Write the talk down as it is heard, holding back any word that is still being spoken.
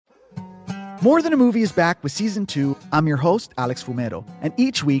More Than a Movie is back with Season 2. I'm your host, Alex Fumero, and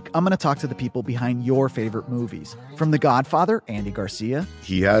each week I'm going to talk to the people behind your favorite movies. From The Godfather, Andy Garcia.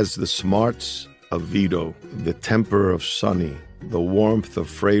 He has the smarts of Vito, the temper of Sonny, the warmth of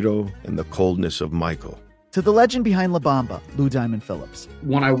Fredo, and the coldness of Michael. To the legend behind La Bamba, Lou Diamond Phillips.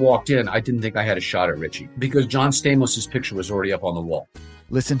 When I walked in, I didn't think I had a shot at Richie because John Stamos' picture was already up on the wall.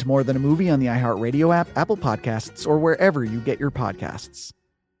 Listen to More Than a Movie on the iHeartRadio app, Apple Podcasts, or wherever you get your podcasts.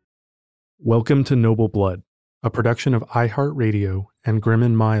 Welcome to Noble Blood, a production of iHeartRadio and Grim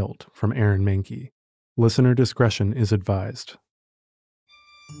and Mild from Aaron Mahnke. Listener discretion is advised.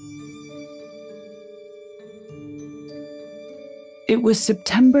 It was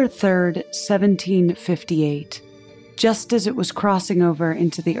September 3rd, 1758, just as it was crossing over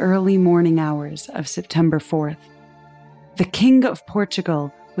into the early morning hours of September 4th. The King of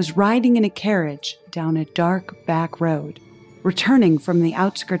Portugal was riding in a carriage down a dark back road, returning from the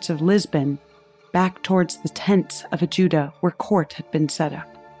outskirts of Lisbon back towards the tents of Ajuda where court had been set up.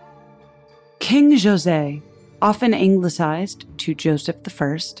 King José, often anglicized to Joseph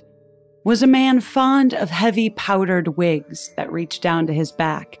I, was a man fond of heavy powdered wigs that reached down to his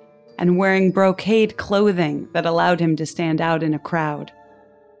back and wearing brocade clothing that allowed him to stand out in a crowd.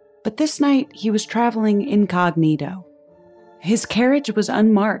 But this night he was traveling incognito. His carriage was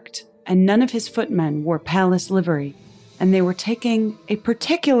unmarked and none of his footmen wore palace livery, and they were taking a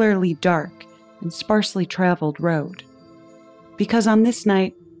particularly dark and sparsely traveled road. Because on this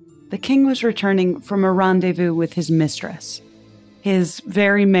night, the king was returning from a rendezvous with his mistress, his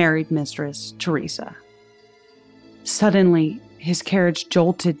very married mistress, Teresa. Suddenly, his carriage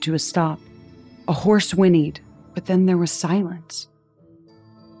jolted to a stop. A horse whinnied, but then there was silence.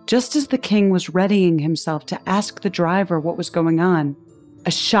 Just as the king was readying himself to ask the driver what was going on, a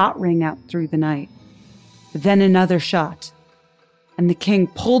shot rang out through the night. Then another shot, and the king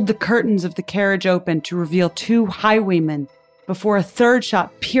pulled the curtains of the carriage open to reveal two highwaymen before a third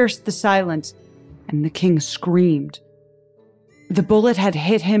shot pierced the silence, and the king screamed. The bullet had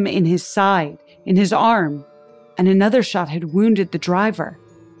hit him in his side, in his arm, and another shot had wounded the driver.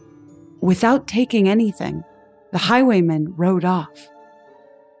 Without taking anything, the highwaymen rode off.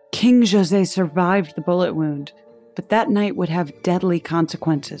 King José survived the bullet wound, but that night would have deadly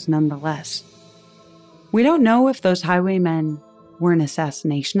consequences nonetheless. We don't know if those highwaymen were an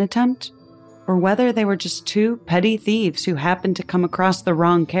assassination attempt, or whether they were just two petty thieves who happened to come across the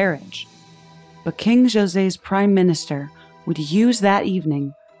wrong carriage. But King José's prime minister would use that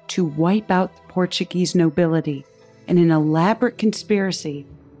evening to wipe out the Portuguese nobility in an elaborate conspiracy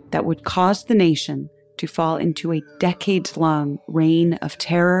that would cause the nation to fall into a decades-long reign of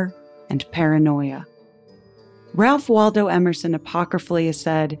terror and paranoia. Ralph Waldo Emerson apocryphally has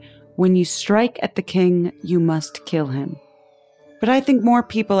said, "When you strike at the king, you must kill him." But I think more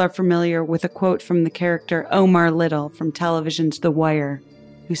people are familiar with a quote from the character Omar Little from television's The Wire,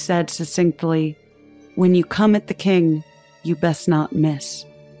 who said succinctly, "When you come at the king, you best not miss."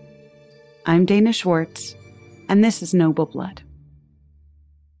 I'm Dana Schwartz, and this is Noble Blood.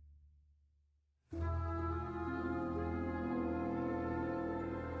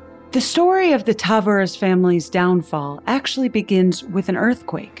 The story of the Tavares family's downfall actually begins with an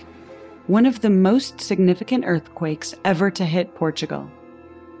earthquake, one of the most significant earthquakes ever to hit Portugal.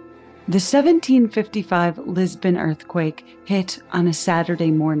 The 1755 Lisbon earthquake hit on a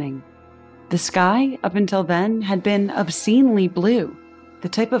Saturday morning. The sky, up until then, had been obscenely blue, the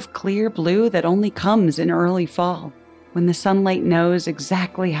type of clear blue that only comes in early fall, when the sunlight knows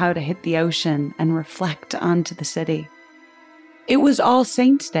exactly how to hit the ocean and reflect onto the city. It was All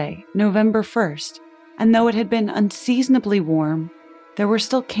Saints' Day, November 1st, and though it had been unseasonably warm, there were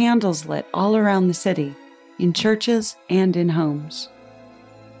still candles lit all around the city, in churches and in homes.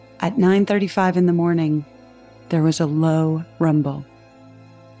 At 9:35 in the morning, there was a low rumble,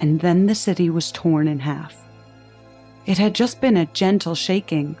 and then the city was torn in half. It had just been a gentle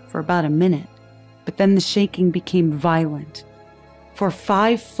shaking for about a minute, but then the shaking became violent. For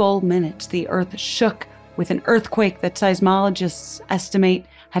 5 full minutes, the earth shook with an earthquake that seismologists estimate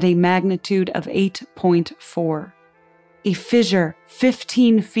had a magnitude of 8.4. A fissure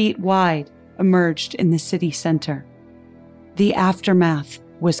 15 feet wide emerged in the city center. The aftermath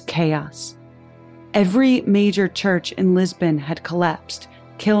was chaos. Every major church in Lisbon had collapsed,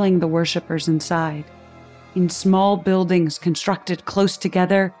 killing the worshippers inside. In small buildings constructed close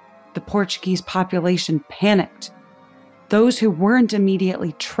together, the Portuguese population panicked. Those who weren't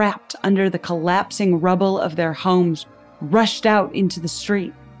immediately trapped under the collapsing rubble of their homes rushed out into the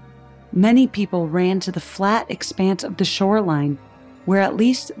street. Many people ran to the flat expanse of the shoreline, where at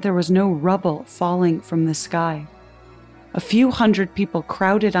least there was no rubble falling from the sky. A few hundred people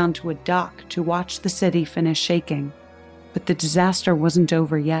crowded onto a dock to watch the city finish shaking, but the disaster wasn't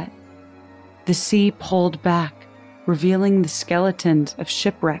over yet. The sea pulled back, revealing the skeletons of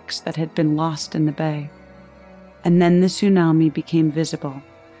shipwrecks that had been lost in the bay. And then the tsunami became visible,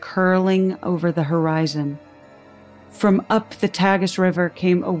 curling over the horizon. From up the Tagus River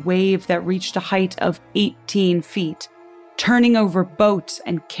came a wave that reached a height of 18 feet, turning over boats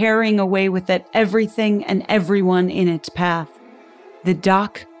and carrying away with it everything and everyone in its path. The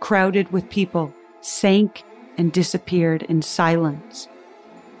dock, crowded with people, sank and disappeared in silence.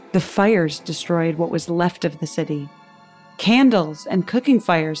 The fires destroyed what was left of the city. Candles and cooking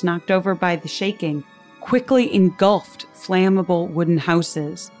fires knocked over by the shaking quickly engulfed flammable wooden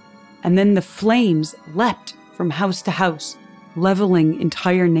houses, and then the flames leapt from house to house, leveling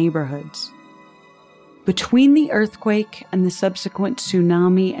entire neighborhoods. Between the earthquake and the subsequent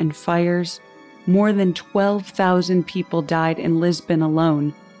tsunami and fires, more than 12,000 people died in Lisbon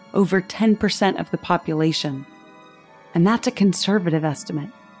alone, over 10% of the population. And that's a conservative estimate.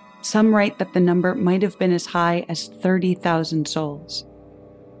 Some write that the number might have been as high as 30,000 souls.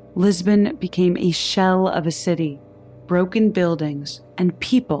 Lisbon became a shell of a city, broken buildings, and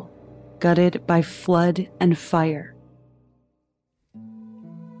people gutted by flood and fire.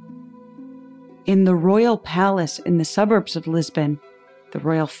 In the royal palace in the suburbs of Lisbon, the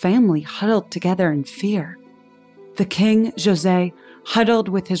royal family huddled together in fear. The king, José, huddled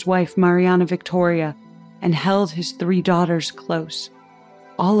with his wife, Mariana Victoria, and held his 3 daughters close.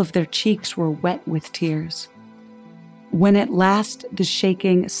 All of their cheeks were wet with tears. When at last the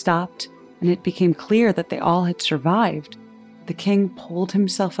shaking stopped and it became clear that they all had survived, the king pulled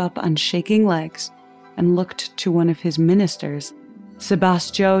himself up on shaking legs and looked to one of his ministers,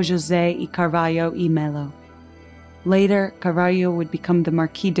 Sebastião José y Carvalho y Melo. Later, Carvalho would become the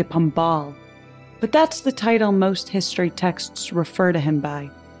Marquis de Pombal, but that's the title most history texts refer to him by.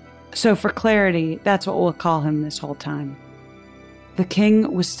 So for clarity, that's what we'll call him this whole time. The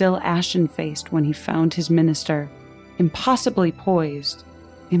king was still ashen-faced when he found his minister, impossibly poised,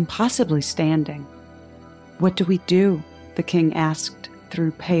 impossibly standing. "What do we do?" the king asked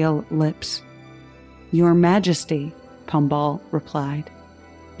through pale lips. "Your Majesty," Pombal replied,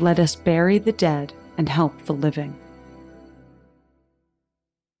 "let us bury the dead and help the living."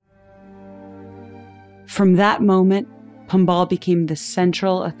 From that moment, Pombal became the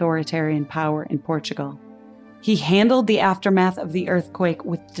central authoritarian power in Portugal. He handled the aftermath of the earthquake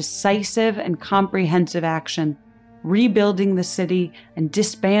with decisive and comprehensive action, rebuilding the city and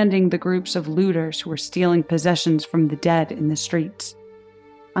disbanding the groups of looters who were stealing possessions from the dead in the streets.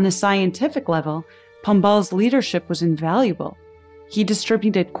 On a scientific level, Pombal's leadership was invaluable. He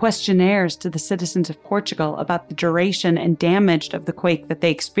distributed questionnaires to the citizens of Portugal about the duration and damage of the quake that they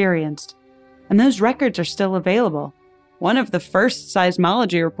experienced, and those records are still available, one of the first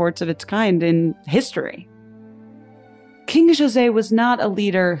seismology reports of its kind in history. King José was not a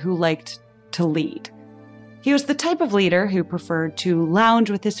leader who liked to lead. He was the type of leader who preferred to lounge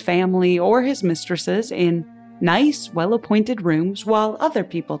with his family or his mistresses in nice, well-appointed rooms while other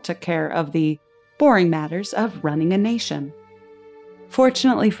people took care of the boring matters of running a nation.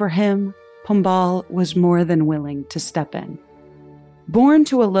 Fortunately for him, Pombal was more than willing to step in. Born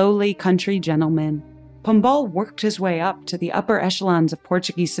to a lowly country gentleman, Pombal worked his way up to the upper echelons of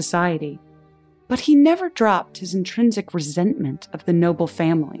Portuguese society, but he never dropped his intrinsic resentment of the noble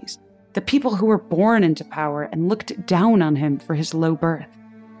families, the people who were born into power and looked down on him for his low birth.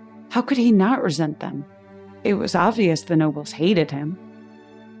 How could he not resent them? It was obvious the nobles hated him.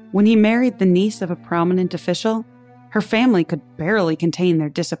 When he married the niece of a prominent official, her family could barely contain their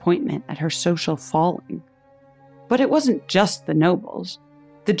disappointment at her social falling. But it wasn't just the nobles.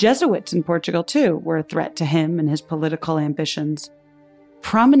 The Jesuits in Portugal, too, were a threat to him and his political ambitions.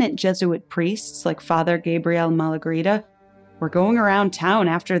 Prominent Jesuit priests like Father Gabriel Malagrida were going around town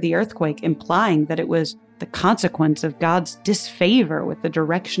after the earthquake implying that it was the consequence of God's disfavor with the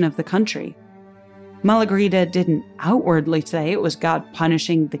direction of the country. Malagrida didn't outwardly say it was God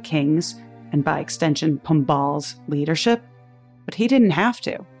punishing the king's, and by extension Pombal's, leadership, but he didn't have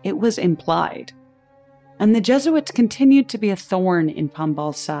to. It was implied. And the Jesuits continued to be a thorn in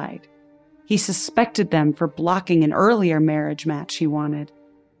Pombal's side. He suspected them for blocking an earlier marriage match he wanted,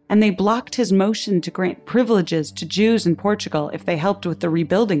 and they blocked his motion to grant privileges to Jews in Portugal if they helped with the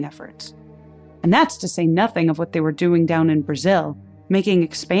rebuilding efforts. And that's to say nothing of what they were doing down in Brazil, making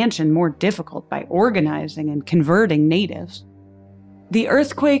expansion more difficult by organizing and converting natives. The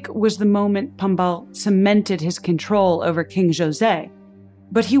earthquake was the moment Pombal cemented his control over King José,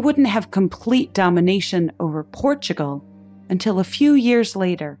 but he wouldn't have complete domination over Portugal until a few years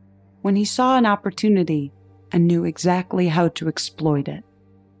later, when he saw an opportunity and knew exactly how to exploit it.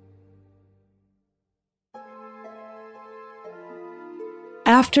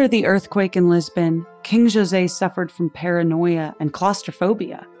 After the earthquake in Lisbon, King José suffered from paranoia and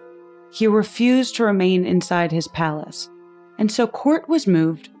claustrophobia. He refused to remain inside his palace, and so court was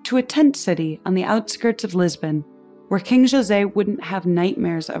moved to a tent city on the outskirts of Lisbon, where King José wouldn't have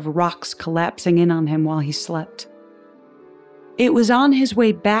nightmares of rocks collapsing in on him while he slept. It was on his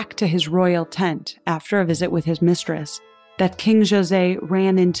way back to his royal tent, after a visit with his mistress, that King José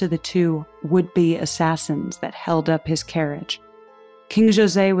ran into the two would-be assassins that held up his carriage. King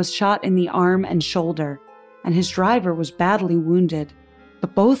José was shot in the arm and shoulder, and his driver was badly wounded,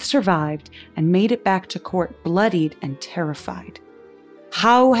 but both survived and made it back to court bloodied and terrified.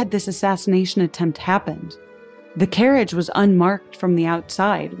 How had this assassination attempt happened? The carriage was unmarked from the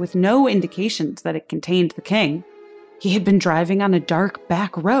outside, with no indications that it contained the king. He had been driving on a dark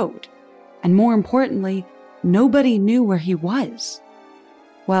back road, and more importantly, nobody knew where he was.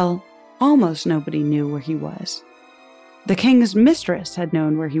 Well, almost nobody knew where he was. The king's mistress had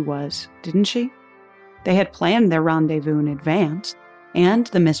known where he was, didn't she? They had planned their rendezvous in advance, and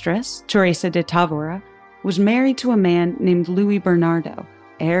the mistress, Teresa de Távora, was married to a man named Luis Bernardo,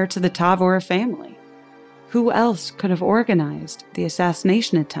 heir to the Távora family. Who else could have organized the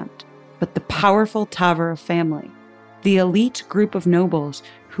assassination attempt but the powerful Távora family, the elite group of nobles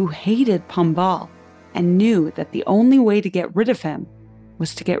who hated Pombal and knew that the only way to get rid of him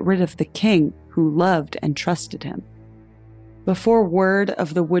was to get rid of the king who loved and trusted him? Before word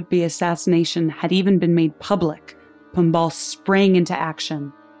of the would-be assassination had even been made public, Pombal sprang into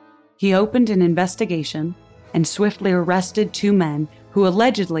action. He opened an investigation and swiftly arrested two men who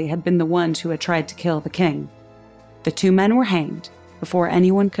allegedly had been the ones who had tried to kill the king. The two men were hanged before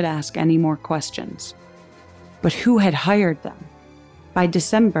anyone could ask any more questions. But who had hired them? By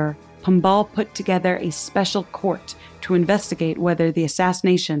December, Pombal put together a special court to investigate whether the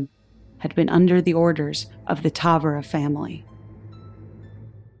assassination had been under the orders of the Távora family.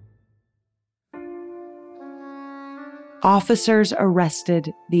 Officers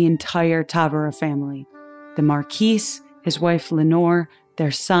arrested the entire Távora family, the Marquis, his wife Lenore, their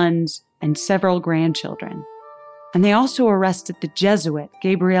sons, and several grandchildren. And they also arrested the Jesuit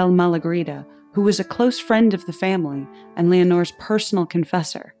Gabriel Malagrida, who was a close friend of the family and Leonore's personal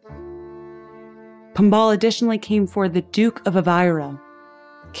confessor. Pombal additionally came for the Duke of Aveiro.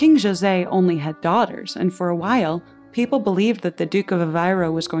 King José only had daughters, and for a while, people believed that the Duke of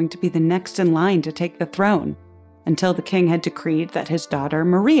Aveiro was going to be the next in line to take the throne, until the king had decreed that his daughter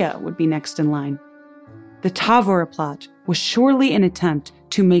Maria would be next in line. The Távora plot was surely an attempt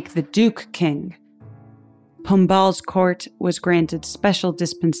to make the Duke king. Pombal's court was granted special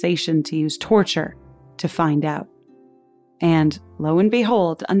dispensation to use torture to find out. And, lo and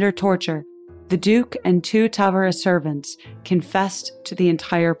behold, under torture, the Duke and two Távora servants confessed to the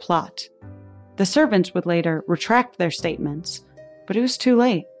entire plot. The servants would later retract their statements, but it was too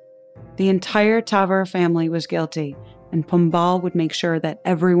late. The entire Távora family was guilty, and Pombal would make sure that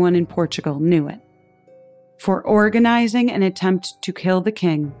everyone in Portugal knew it. For organizing an attempt to kill the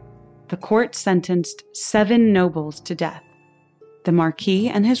king, the court sentenced 7 nobles to death: the Marquis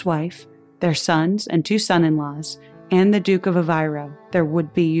and his wife, their sons and 2 son-in-laws, and the Duke of Aveiro, their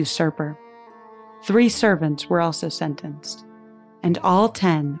would-be usurper. 3 servants were also sentenced, and all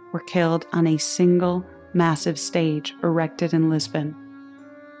 10 were killed on a single massive stage erected in Lisbon.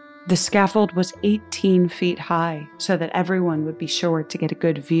 The scaffold was 18 feet high, so that everyone would be sure to get a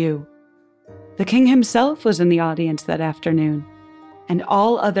good view. The king himself was in the audience that afternoon, and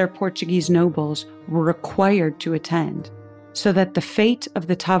all other Portuguese nobles were required to attend, so that the fate of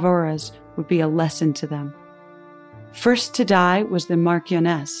the Távoras would be a lesson to them. First to die was the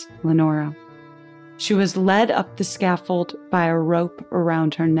Marchioness, Leonora. She was led up the scaffold by a rope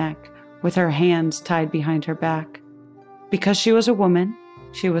around her neck, with her hands tied behind her back. Because she was a woman,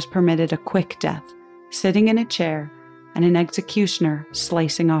 she was permitted a quick death, sitting in a chair, and an executioner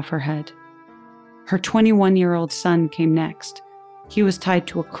slicing off her head. Her 21-year-old son came next. He was tied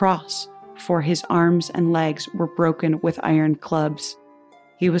to a cross, for his arms and legs were broken with iron clubs.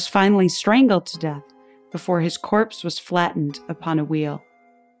 He was finally strangled to death before his corpse was flattened upon a wheel.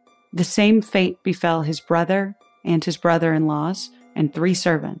 The same fate befell his brother and his brother-in-laws and 3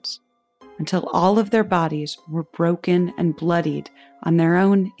 servants, until all of their bodies were broken and bloodied on their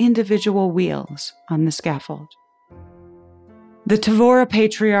own individual wheels on the scaffold. The Távora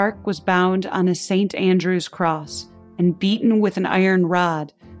patriarch was bound on a St. Andrew's cross and beaten with an iron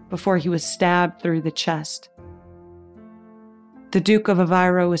rod before he was stabbed through the chest. The Duke of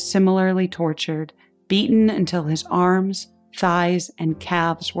Aveiro was similarly tortured, beaten until his arms, thighs, and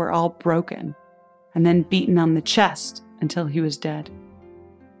calves were all broken, and then beaten on the chest until he was dead.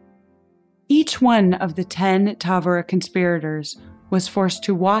 Each one of the 10 Tavora conspirators was forced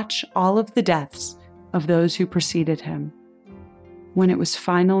to watch all of the deaths of those who preceded him. When it was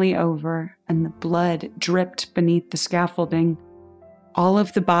finally over and the blood dripped beneath the scaffolding, all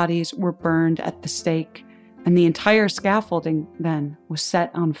of the bodies were burned at the stake, and the entire scaffolding then was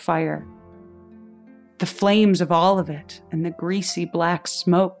set on fire. The flames of all of it and the greasy black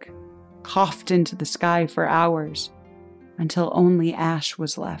smoke coughed into the sky for hours until only ash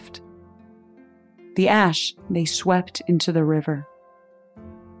was left. The ash they swept into the river.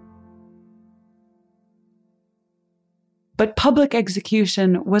 But public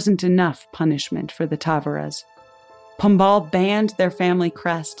execution wasn't enough punishment for the Tavoras. Pombal banned their family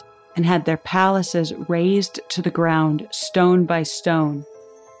crest and had their palaces razed to the ground stone by stone.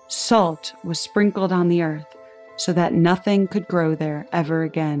 Salt was sprinkled on the earth so that nothing could grow there ever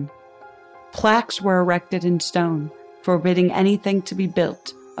again. Plaques were erected in stone, forbidding anything to be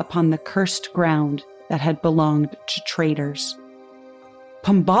built upon the cursed ground that had belonged to traitors.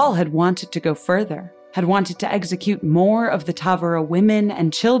 Pombal had wanted to go further, had wanted to execute more of the Tavora women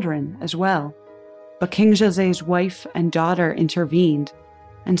and children as well. But King José's wife and daughter intervened,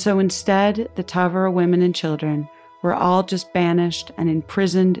 and so instead the Tavora women and children were all just banished and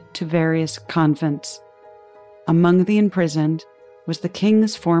imprisoned to various convents. Among the imprisoned was the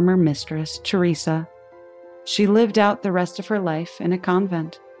king's former mistress, Teresa. She lived out the rest of her life in a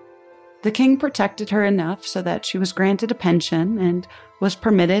convent. The king protected her enough so that she was granted a pension and was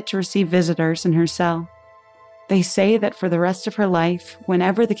permitted to receive visitors in her cell. They say that for the rest of her life,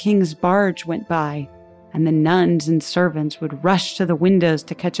 whenever the king's barge went by, and the nuns and servants would rush to the windows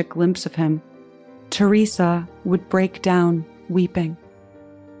to catch a glimpse of him, Teresa would break down weeping.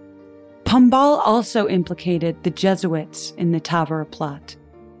 Pombal also implicated the Jesuits in the Tavora plot.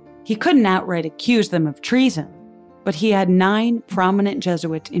 He couldn't outright accuse them of treason, but he had 9 prominent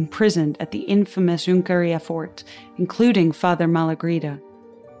Jesuits imprisoned at the infamous Junqueria fort, including Father Malagrida.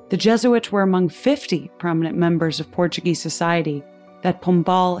 The Jesuits were among 50 prominent members of Portuguese society that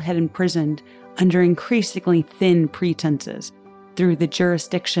Pombal had imprisoned under increasingly thin pretenses through the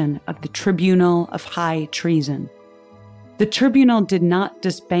jurisdiction of the Tribunal of High Treason. The tribunal did not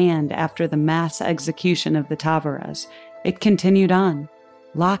disband after the mass execution of the Tavoras. It continued on,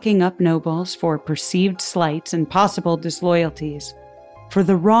 locking up nobles for perceived slights and possible disloyalties, for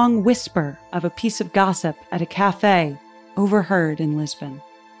the wrong whisper of a piece of gossip at a cafe overheard in Lisbon.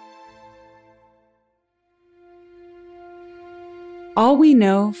 All we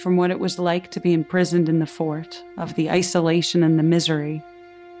know from what it was like to be imprisoned in the fort, of the isolation and the misery,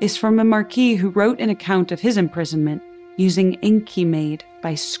 is from a marquis who wrote an account of his imprisonment using ink he made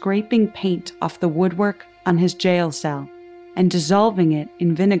by scraping paint off the woodwork on his jail cell and dissolving it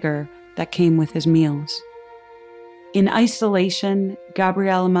in vinegar that came with his meals. In isolation,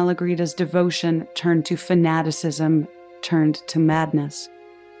 Gabriela Malagrida's devotion turned to fanaticism, turned to madness.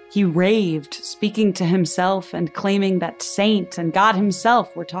 He raved, speaking to himself and claiming that saints and God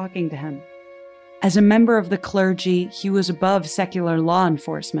himself were talking to him. As a member of the clergy, he was above secular law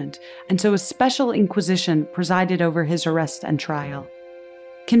enforcement, and so a special inquisition presided over his arrest and trial.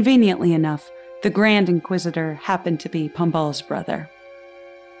 Conveniently enough, the Grand Inquisitor happened to be Pombal's brother.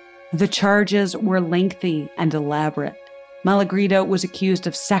 The charges were lengthy and elaborate. Malagrida was accused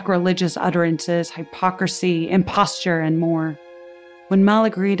of sacrilegious utterances, hypocrisy, imposture, and more. When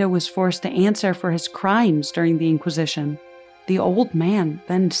Malagrida was forced to answer for his crimes during the Inquisition, the old man,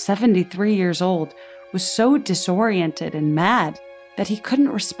 then 73 years old, was so disoriented and mad that he couldn't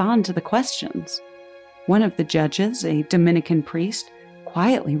respond to the questions. One of the judges, a Dominican priest,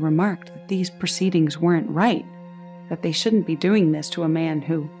 quietly remarked that these proceedings weren't right, that they shouldn't be doing this to a man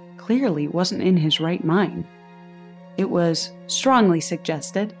who clearly wasn't in his right mind. It was strongly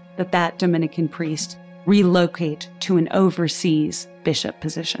suggested that that Dominican priest relocate to an overseas bishop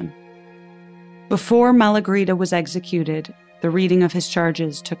position. Before Malagrida was executed, the reading of his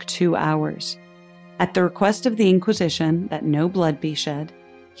charges took 2 hours. At the request of the Inquisition that no blood be shed,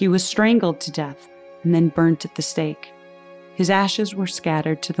 he was strangled to death and then burnt at the stake. His ashes were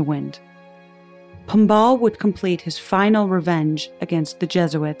scattered to the wind. Pombal would complete his final revenge against the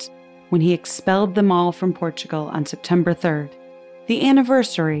Jesuits when he expelled them all from Portugal on September 3rd, the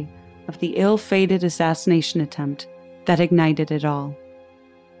anniversary of the ill-fated assassination attempt that ignited it all.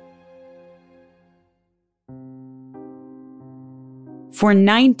 For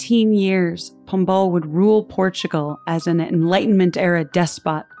 19 years, Pombal would rule Portugal as an Enlightenment-era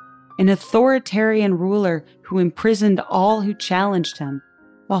despot, an authoritarian ruler who imprisoned all who challenged him,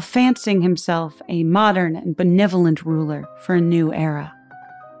 while fancying himself a modern and benevolent ruler for a new era.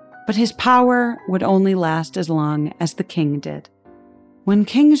 But his power would only last as long as the king did. When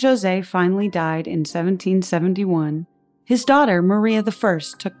King José finally died in 1771, his daughter Maria I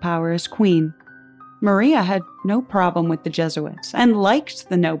took power as queen. Maria had no problem with the Jesuits and liked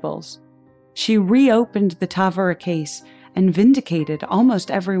the nobles. She reopened the Távora case and vindicated almost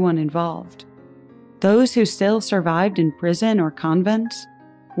everyone involved. Those who still survived in prison or convents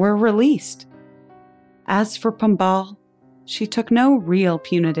were released. As for Pombal, she took no real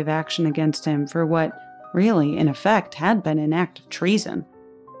punitive action against him for what really, in effect, had been an act of treason.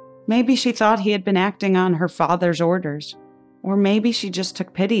 Maybe she thought he had been acting on her father's orders, or maybe she just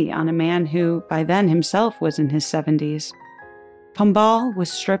took pity on a man who, by then himself, was in his 70s. Pombal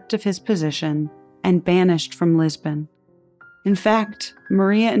was stripped of his position and banished from Lisbon. In fact,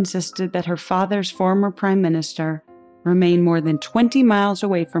 Maria insisted that her father's former prime minister remain more than 20 miles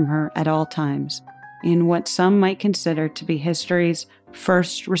away from her at all times, in what some might consider to be history's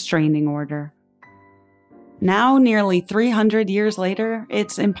first restraining order. Now, nearly 300 years later,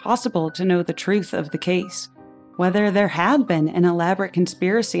 it's impossible to know the truth of the case, whether there had been an elaborate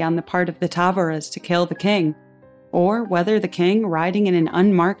conspiracy on the part of the Távoras to kill the king, or whether the king, riding in an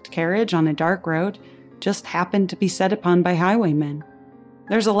unmarked carriage on a dark road, just happened to be set upon by highwaymen.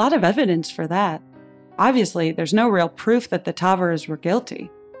 There's a lot of evidence for that. Obviously, there's no real proof that the Távoras were guilty.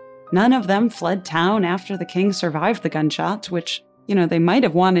 None of them fled town after the king survived the gunshots, which, they might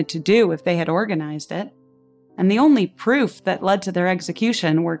have wanted to do if they had organized it. And the only proof that led to their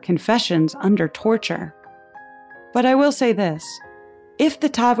execution were confessions under torture. But I will say this. If the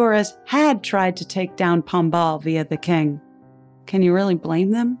Távoras had tried to take down Pombal via the king, can you really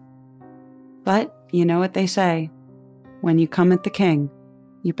blame them? But you know what they say. When you come at the king,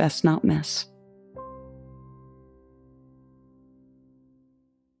 you best not miss.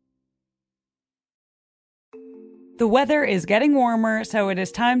 The weather is getting warmer, so it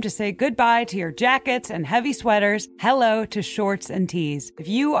is time to say goodbye to your jackets and heavy sweaters. Hello to shorts and tees. If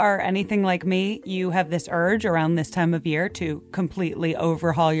you are anything like me, you have this urge around this time of year to completely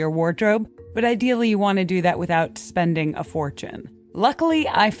overhaul your wardrobe, but ideally you want to do that without spending a fortune. Luckily,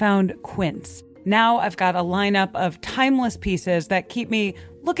 I found Quince. Now I've got a lineup of timeless pieces that keep me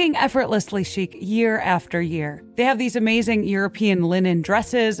looking effortlessly chic year after year. They have these amazing European linen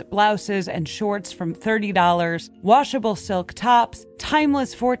dresses, blouses, and shorts from $30, washable silk tops,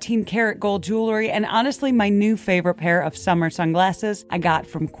 timeless 14-karat gold jewelry, and honestly, my new favorite pair of summer sunglasses I got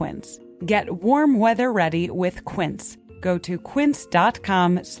from Quince. Get warm weather ready with Quince. Go to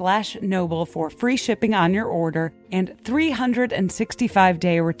quince.com/noble for free shipping on your order and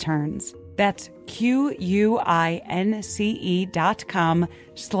 365-day returns. That's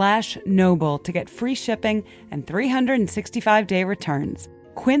QUINCE.com/noble to get free shipping and 365-day returns.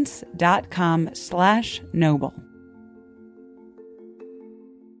 Quince.com/noble.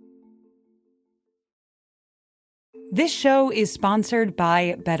 This show is sponsored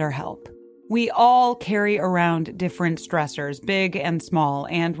by BetterHelp. We all carry around different stressors, big and small,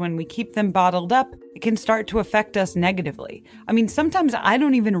 and when we keep them bottled up, it can start to affect us negatively. I mean, sometimes I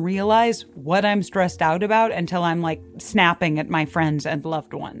don't even realize what I'm stressed out about until I'm snapping at my friends and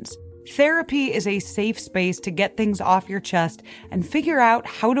loved ones. Therapy is a safe space to get things off your chest and figure out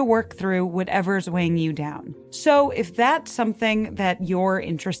how to work through whatever's weighing you down. So if that's something that you're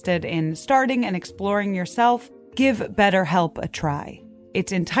interested in starting and exploring yourself, give BetterHelp a try.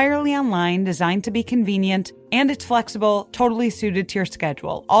 It's entirely online, designed to be convenient, and it's flexible, totally suited to your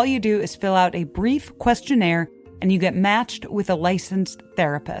schedule. All you do is fill out a brief questionnaire, and you get matched with a licensed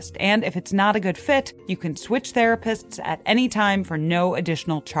therapist. And if it's not a good fit, you can switch therapists at any time for no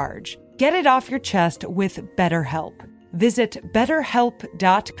additional charge. Get it off your chest with BetterHelp. Visit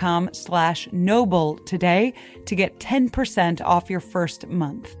betterhelp.com/noble today to get 10% off your first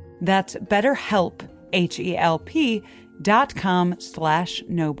month. That's BetterHelp,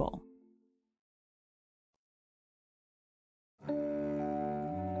 HELP.com/noble.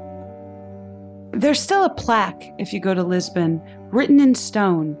 There's still a plaque, if you go to Lisbon, written in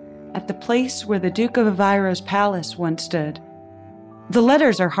stone at the place where the Duke of Aveiro's palace once stood. The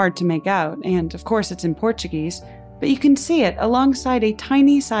letters are hard to make out, and of course it's in Portuguese, but you can see it alongside a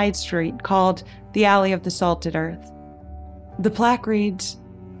tiny side street called the Alley of the Salted Earth. The plaque reads,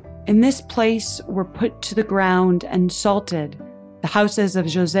 "In this place were put to the ground and salted the houses of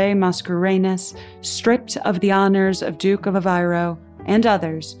José Mascarenhas, stripped of the honors of Duke of Aveiro, and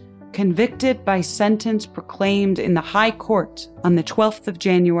others, convicted by sentence proclaimed in the High Court on the 12th of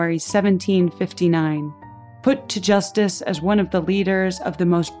January 1759, put to justice as one of the leaders of the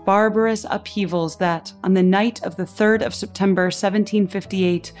most barbarous upheavals that, on the night of the 3rd of September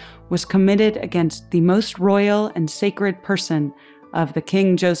 1758, was committed against the most royal and sacred person of the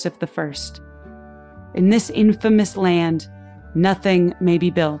King Joseph I. In this infamous land, nothing may be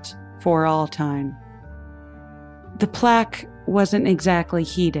built for all time. The plaque wasn't exactly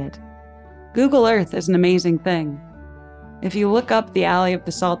heated. Google Earth is an amazing thing. If you look up the Alley of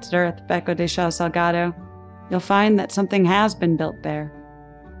the Salted Earth, Becco de Chao Salgado, you'll find that something has been built there.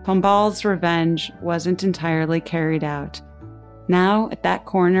 Pombal's revenge wasn't entirely carried out. Now, at that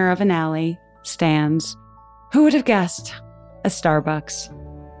corner of an alley, stands, who would have guessed, a Starbucks.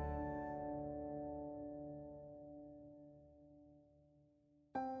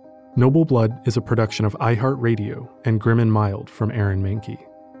 Noble Blood is a production of iHeartRadio and Grim and Mild from Aaron Mahnke.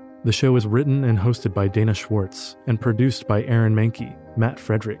 The show is written and hosted by Dana Schwartz and produced by Aaron Mahnke, Matt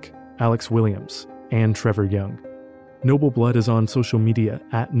Frederick, Alex Williams, and Trevor Young. Noble Blood is on social media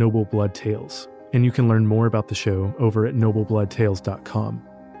at Noble Blood Tales, and you can learn more about the show over at noblebloodtales.com.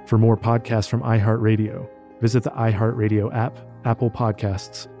 For more podcasts from iHeartRadio, visit the iHeartRadio app, Apple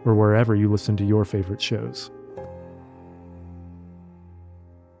Podcasts, or wherever you listen to your favorite shows.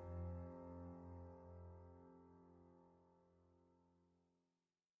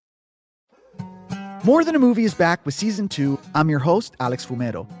 More Than a Movie is back with Season 2. I'm your host, Alex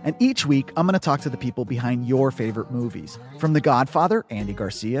Fumero, and each week I'm going to talk to the people behind your favorite movies. From The Godfather, Andy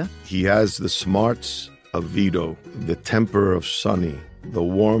Garcia. He has the smarts of Vito, the temper of Sonny, the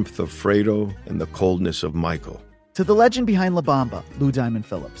warmth of Fredo, and the coldness of Michael. To the legend behind La Bamba, Lou Diamond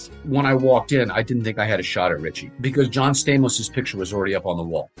Phillips. When I walked in, I didn't think I had a shot at Richie because John Stamos' picture was already up on the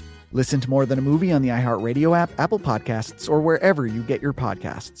wall. Listen to More Than a Movie on the iHeartRadio app, Apple Podcasts, or wherever you get your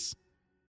podcasts.